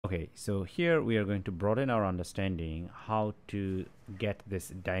Okay, so here we are going to broaden our understanding how to get this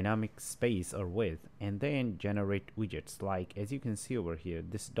dynamic space or width and then generate widgets. Like as you can see over here,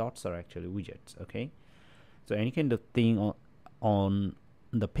 these dots are actually widgets. Okay, so any kind of thing on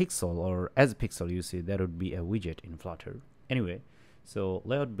the pixel or as a pixel you see, that would be a widget in Flutter. Anyway, so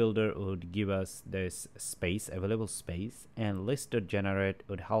LayoutBuilder would give us this space, available space, and List.generate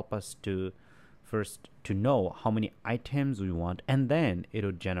would help us to first to know how many items we want, and then it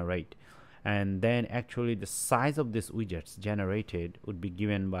would generate. And then actually the size of these widgets generated would be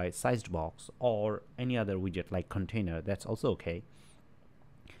given by sized box or any other widget like container. That's also okay.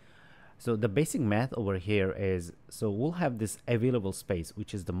 So the basic math over here is, so we'll have this available space,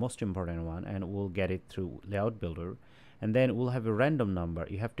 which is the most important one, and we'll get it through LayoutBuilder. And then we'll have a random number.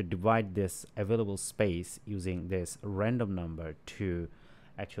 You have to divide this available space using this random number to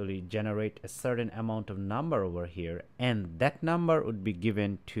actually generate a certain amount of number over here, and that number would be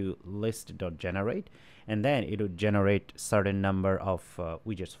given to List.generate, and then it would generate certain number of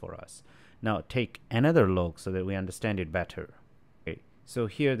widgets for us. Now take another look so that we understand it better. Okay, so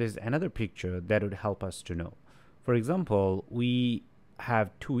here there's another picture that would help us to know. For example, we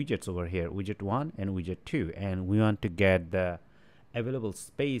have two widgets over here, widget 1 and widget 2, and we want to get the available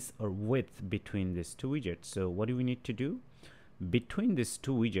space or width between these two widgets. So what do we need to do? Between these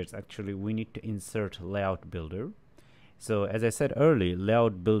two widgets, actually we need to insert LayoutBuilder. So as I said earlier,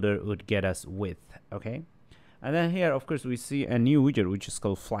 LayoutBuilder would get us width. Okay, and then here of course we see a new widget which is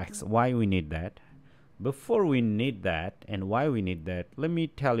called flex. Why we need that? Before we need that and why we need that, let me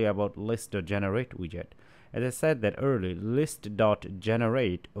tell you about List.generate widget. As I said that earlier,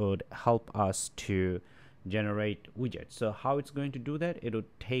 List.generate would help us to generate widgets. So how it's going to do that? It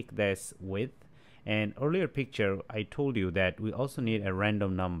would take this width, and earlier picture I told you that we also need a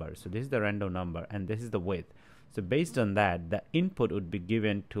random number. So this is the random number and this is the width. So based on that, the input would be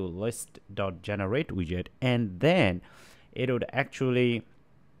given to List.generate widget, and then it would actually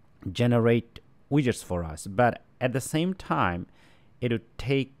generate widgets for us. But at the same time, it would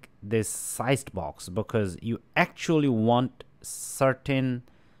take this sized box because you actually want certain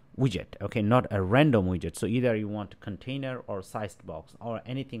widget, okay, not a random widget. So either you want container or sized box or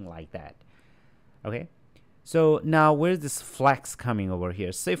anything like that. Okay, so now where's this flex coming over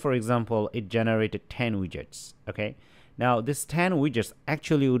here? Say for example it generated 10 widgets. Okay, now this 10 widgets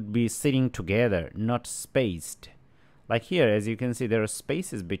actually would be sitting together, not spaced. Like here, as you can see, there are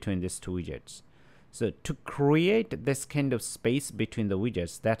spaces between these two widgets. So to create this kind of space between the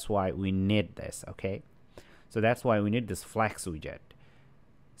widgets, that's why we need this. Okay, so that's why we need this flex widget.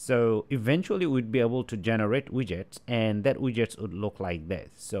 So eventually we'd be able to generate widgets, and that widgets would look like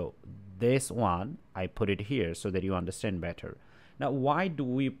this. So this one, I put it here so that you understand better. Now why do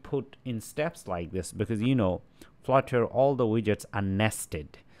we put in steps like this? Because you know, Flutter, all the widgets are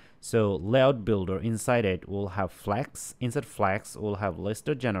nested. So LayoutBuilder, inside it will have flex, inside flex will have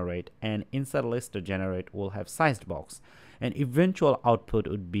List.generate, and inside List.generate will have sized box, and eventual output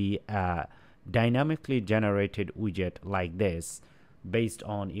would be a dynamically generated widget like this based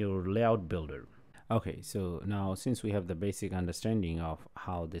on your LayoutBuilder. Okay, so now since we have the basic understanding of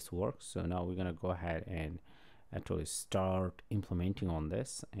how this works, so now we're gonna go ahead and actually start implementing on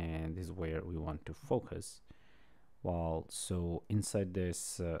this, and this is where we want to focus. Well, so inside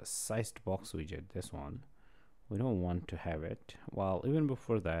this sized box widget, this one, we don't want to have it. Well, even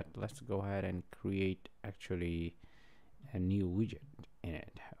before that, let's go ahead and create actually a new widget in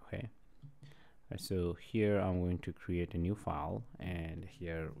it. Okay, so here I'm going to create a new file, and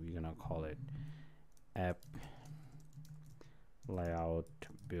here we're gonna call it app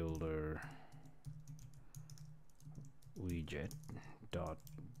LayoutBuilder widget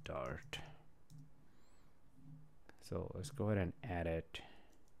dart. So let's go ahead and add it,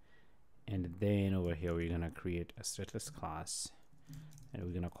 and then over here we're gonna create a stateless class, and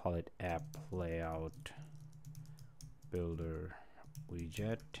we're gonna call it app LayoutBuilder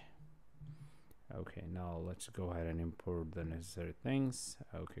widget. Okay, now let's go ahead and import the necessary things.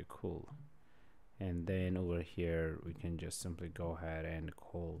 Okay, cool. And then over here we can just simply go ahead and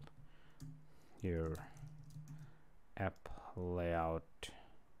call here app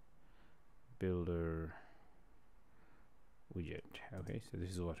LayoutBuilder widget. Okay, so this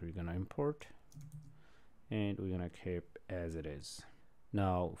is what we're gonna import, and we're gonna keep as it is.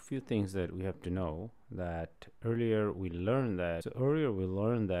 Now, a few things that we have to know, that earlier we learned that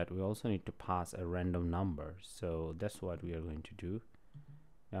we also need to pass a random number. So that's what we are going to do.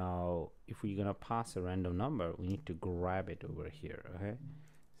 Now, if we're gonna pass a random number, we need to grab it over here. Okay,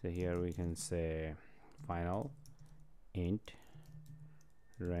 so here we can say final int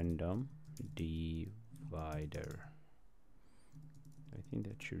random divider. I think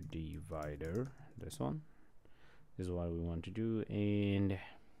that's your divider, this one. This is what we want to do, and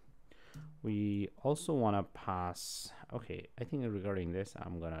we also want to pass, okay, I think regarding this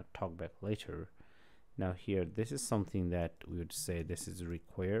I'm gonna talk back later. Now here, this is something that we would say this is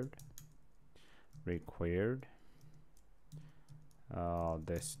required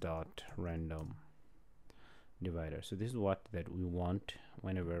this dot random divider. So this is what that we want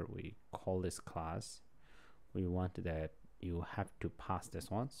whenever we call this class. We want that you have to pass this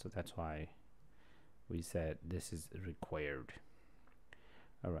one, so that's why we said this is required.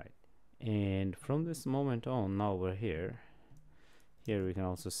 All right, and from this moment on, now we're here we can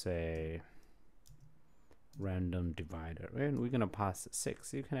also say random divider, and we're gonna pass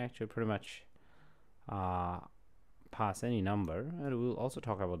 6. You can actually pretty much pass any number, and we'll also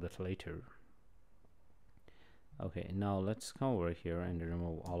talk about that later. Okay, now let's come over here and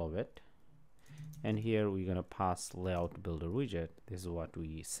remove all of it, and here we're gonna pass layout builder widget. This is what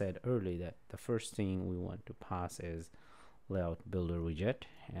we said earlier, that the first thing we want to pass is layout builder widget,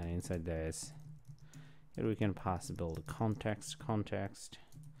 and inside this here we can pass build context,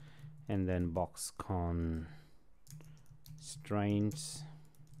 and then box constraints,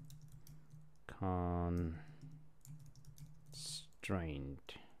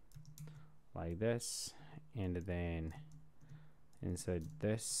 like this, and then inside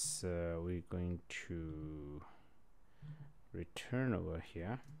this we're going to return over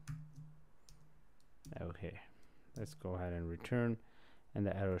here. Okay, let's go ahead and return, and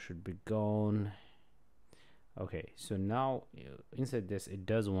the error should be gone. Okay, so now inside this it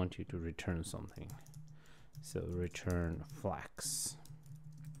does want you to return something, so return flags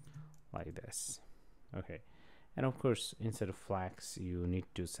like this. Okay, and of course instead of flags you need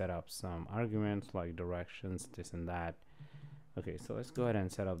to set up some arguments like directions, this and that. Okay, so let's go ahead and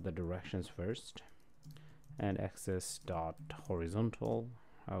set up the directions first, and axis dot horizontal.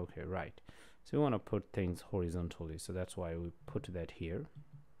 Okay, right, so we want to put things horizontally, so that's why we put that here.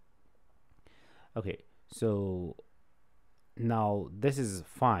 Okay, so now this is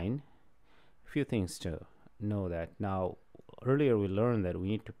fine. A few things to know that now, earlier we learned that we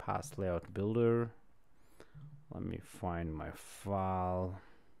need to pass layout builder. Let me find my file.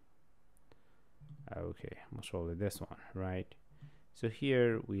 Okay, most probably this one, right? So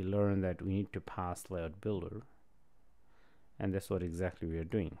here we learned that we need to pass layout builder, and that's what exactly we are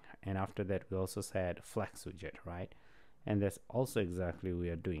doing. And after that we also said flex widget, right? And that's also exactly we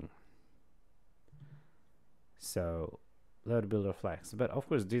are doing. So layout builder flex, but of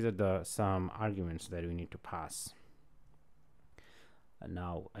course these are the some arguments that we need to pass.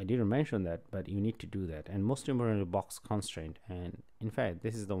 Now I didn't mention that, but you need to do that. And most importantly, box constraint, and in fact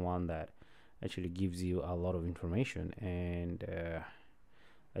this is the one that actually gives you a lot of information, and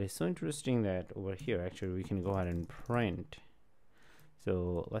it is so interesting that over here actually we can go ahead and print.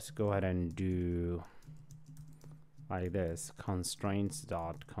 So let's go ahead and do like this, constraints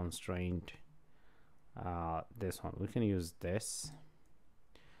dot constraint, this one we can use this.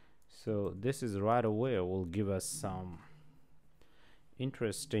 So this is right away will give us some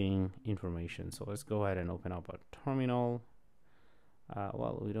interesting information. So let's go ahead and open up a terminal.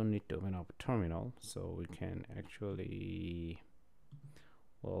 Well, we don't need to open up a terminal, so we can actually,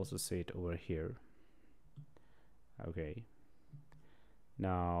 we'll also see it over here. Okay,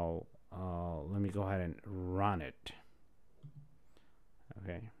 now let me go ahead and run it.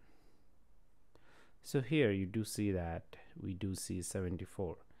 Okay, so here you do see that we do see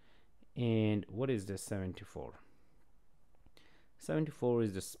 74. And what is this 74? 74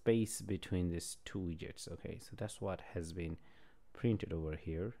 is the space between these two widgets. Okay, so that's what has been printed over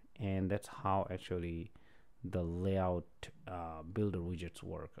here, and that's how actually the layout builder widgets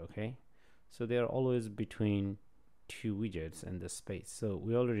work. Okay, so they are always between two widgets and the space. So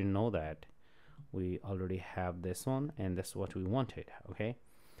we already know that we already have this one, and that's what we wanted. Okay,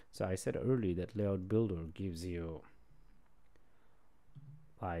 so I said earlier that layout builder gives you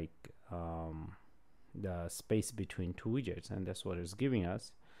like the space between two widgets, and that's what it's giving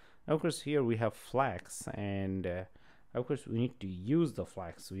us. Now, of course here we have flags, and of course we need to use the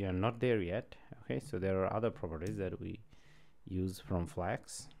flags. We are not there yet. Okay, so there are other properties that we use from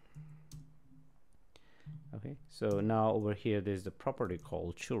flags. Okay, so now over here there's the property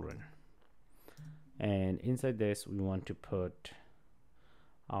called children, and inside this we want to put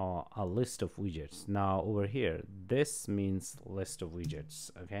a list of widgets. Now over here this means list of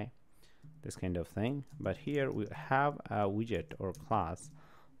widgets, okay, this kind of thing. But here we have a widget or class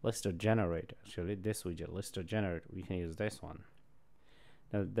List.generate. Actually this widget List.generate, we can use this one.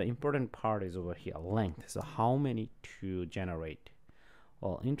 Now the important part is over here, length. So how many to generate?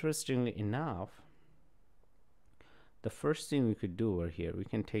 Well, interestingly enough, the first thing we could do over here, we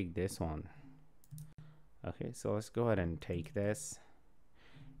can take this one. Okay, so let's go ahead and take this,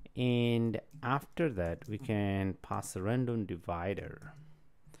 and after that we can pass a random divider.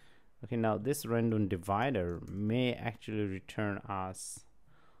 Okay, now this random divider may actually return us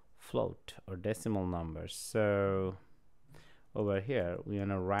float or decimal numbers. So over here we're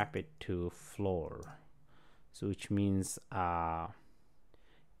gonna wrap it to floor, so which means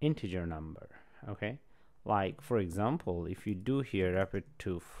integer number. Okay, like for example, if you do here wrap it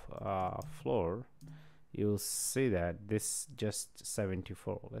to floor, you'll see that this just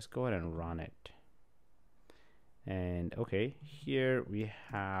 74. Let's go ahead and run it. And okay, here we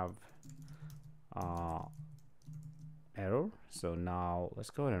have error. So now let's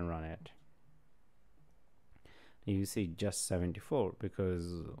go ahead and run it. You see just 74,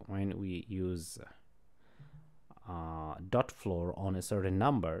 because when we use dot floor on a certain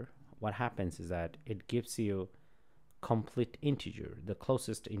number, what happens is that it gives you complete integer, the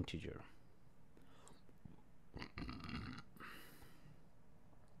closest integer.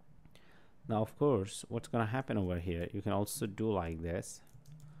 Now of course, what's gonna happen over here, you can also do like this,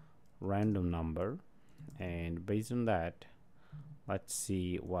 random number, and based on that, let's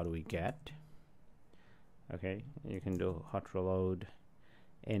see what we get. Okay, you can do hot reload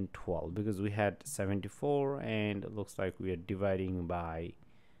in 12, because we had 74 and it looks like we are dividing by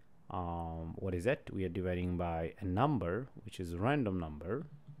what is it, we are dividing by a number which is a random number.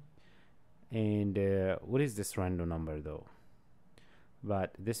 And what is this random number though?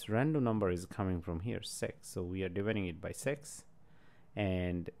 But this random number is coming from here, 6, so we are dividing it by 6,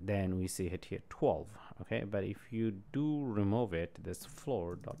 and then we see it here 12. Okay, but if you do remove it, this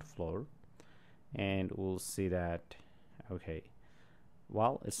floor dot floor, and we'll see that, okay,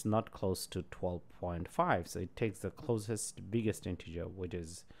 well, it's not close to 12.5, so it takes the closest biggest integer, which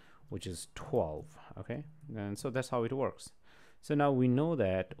is 12. Okay, and so that's how it works. So now we know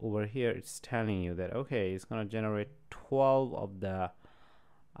that over here it's telling you that, okay, it's going to generate 12 of the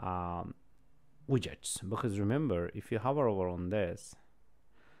widgets, because remember, if you hover over on this,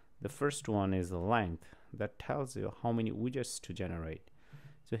 the first one is the length, that tells you how many widgets to generate.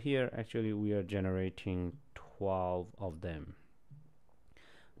 So here actually we are generating 12 of them.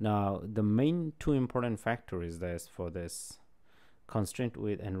 Now the main two important factor is this, for this constraint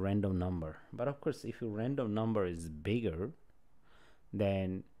width and random number. But of course, if your random number is bigger,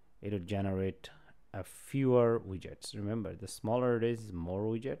 then it will generate fewer widgets. Remember, the smaller it is, more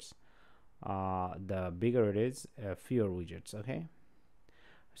widgets, the bigger it is, fewer widgets. Okay,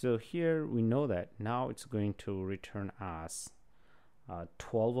 so here we know that now it's going to return us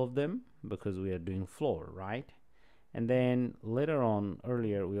 12 of them, because we are doing floor, right? And then later on,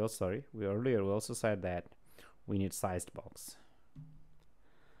 earlier we also said that we need sized box.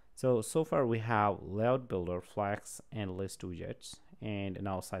 So far we have layout builder, flex, and list widgets, and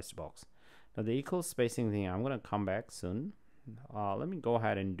now sized box. Now the equal spacing thing, I'm going to come back soon. Let me go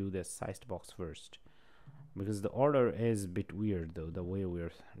ahead and do this sized box first, because the order is a bit weird though, the way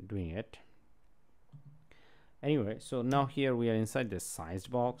we're doing it. Anyway, so now here we are inside this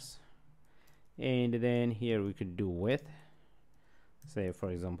sized box, and then here we could do width, say for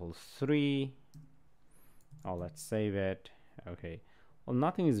example 3. Oh, let's save it. Okay, well,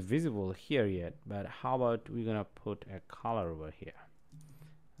 nothing is visible here yet, but how about we're gonna put a color over here.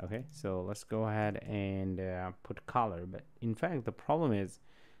 Okay, so let's go ahead and put color. But in fact, the problem is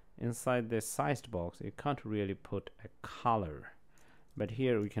inside this sized box you can't really put a color, but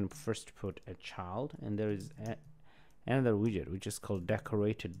here we can first put a child, and there is another widget which is called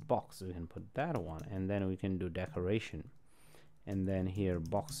decorated box, so we can put that one, and then we can do decoration, and then here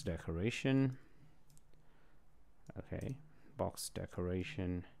box decoration. Okay, box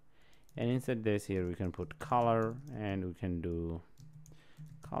decoration, and inside this here we can put color, and we can do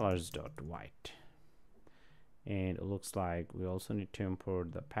colors.white. And it looks like we also need to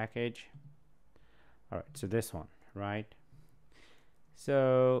import the package. All right, so this one, right?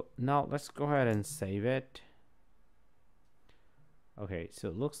 So now let's go ahead and save it. Okay, so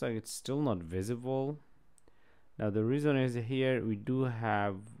it looks like it's still not visible. Now the reason is here we do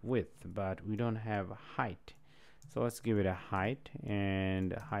have width, but we don't have height. So let's give it a height,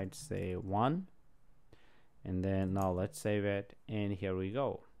 and height say 1, and then now let's save it, and here we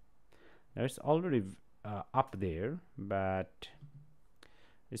go. Now it's already up there, but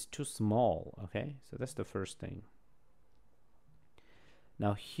it's too small. Okay, so that's the first thing.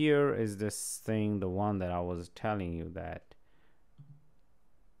 Now here is this thing, the one that I was telling you, that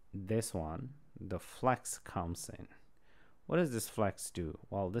this one, the flex comes in. What does this flex do?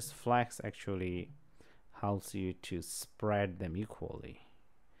 Well, this flex actually helps you to spread them equally,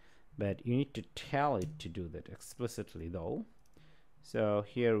 but you need to tell it to do that explicitly though. So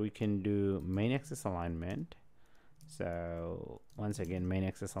here we can do main axis alignment. So once again, main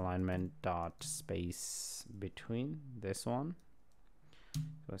axis alignment dot space between this one.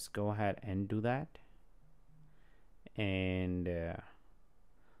 Let's go ahead and do that, and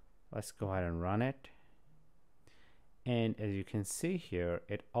let's go ahead and run it. And as you can see here,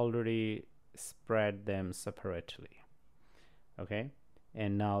 it already spread them separately. Okay,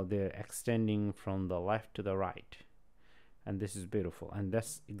 and now they're extending from the left to the right, and this is beautiful, and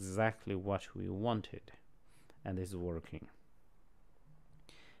that's exactly what we wanted, and this is working.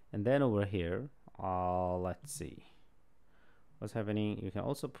 And then over here, let's see what's happening. You can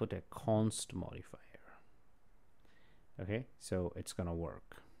also put a const modifier. Okay, so it's gonna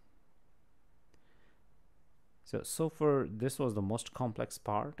work. So far this was the most complex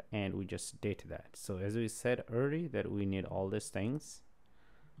part, and we just did that. So as we said earlier, that we need all these things.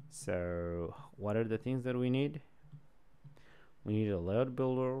 So what are the things that we need? We need a layout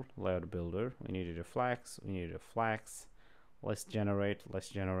builder, we needed a flex, List.generate,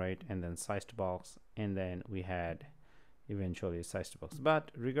 and then sized box, and then we had eventually a sized box.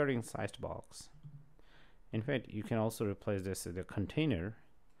 But regarding sized box, in fact, you can also replace this with a container.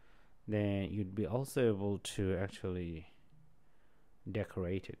 Then you'd be also able to actually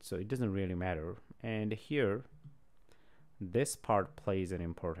decorate it, so it doesn't really matter. And here, this part plays an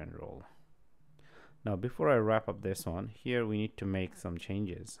important role. Now before I wrap up this one, here we need to make some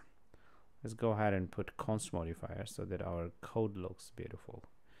changes. Let's go ahead and put const modifier so that our code looks beautiful.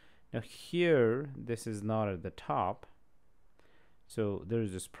 Now here, this is not at the top, so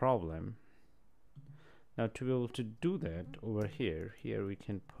there's this problem. Now to be able to do that, over here we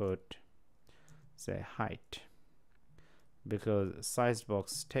can put, say, height, because sized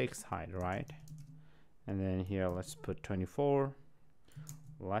box takes height, right? And then here let's put 24.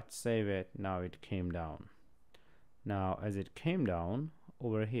 Let's save it. Now it came down. Now as it came down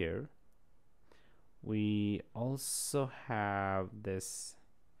over here, we also have this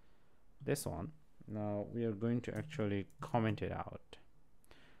one. Now we are going to actually comment it out.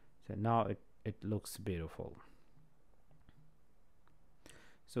 So now it looks beautiful.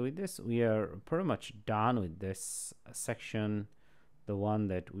 So with this, we are pretty much done with this section, the one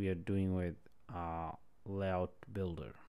that we are doing with LayoutBuilder.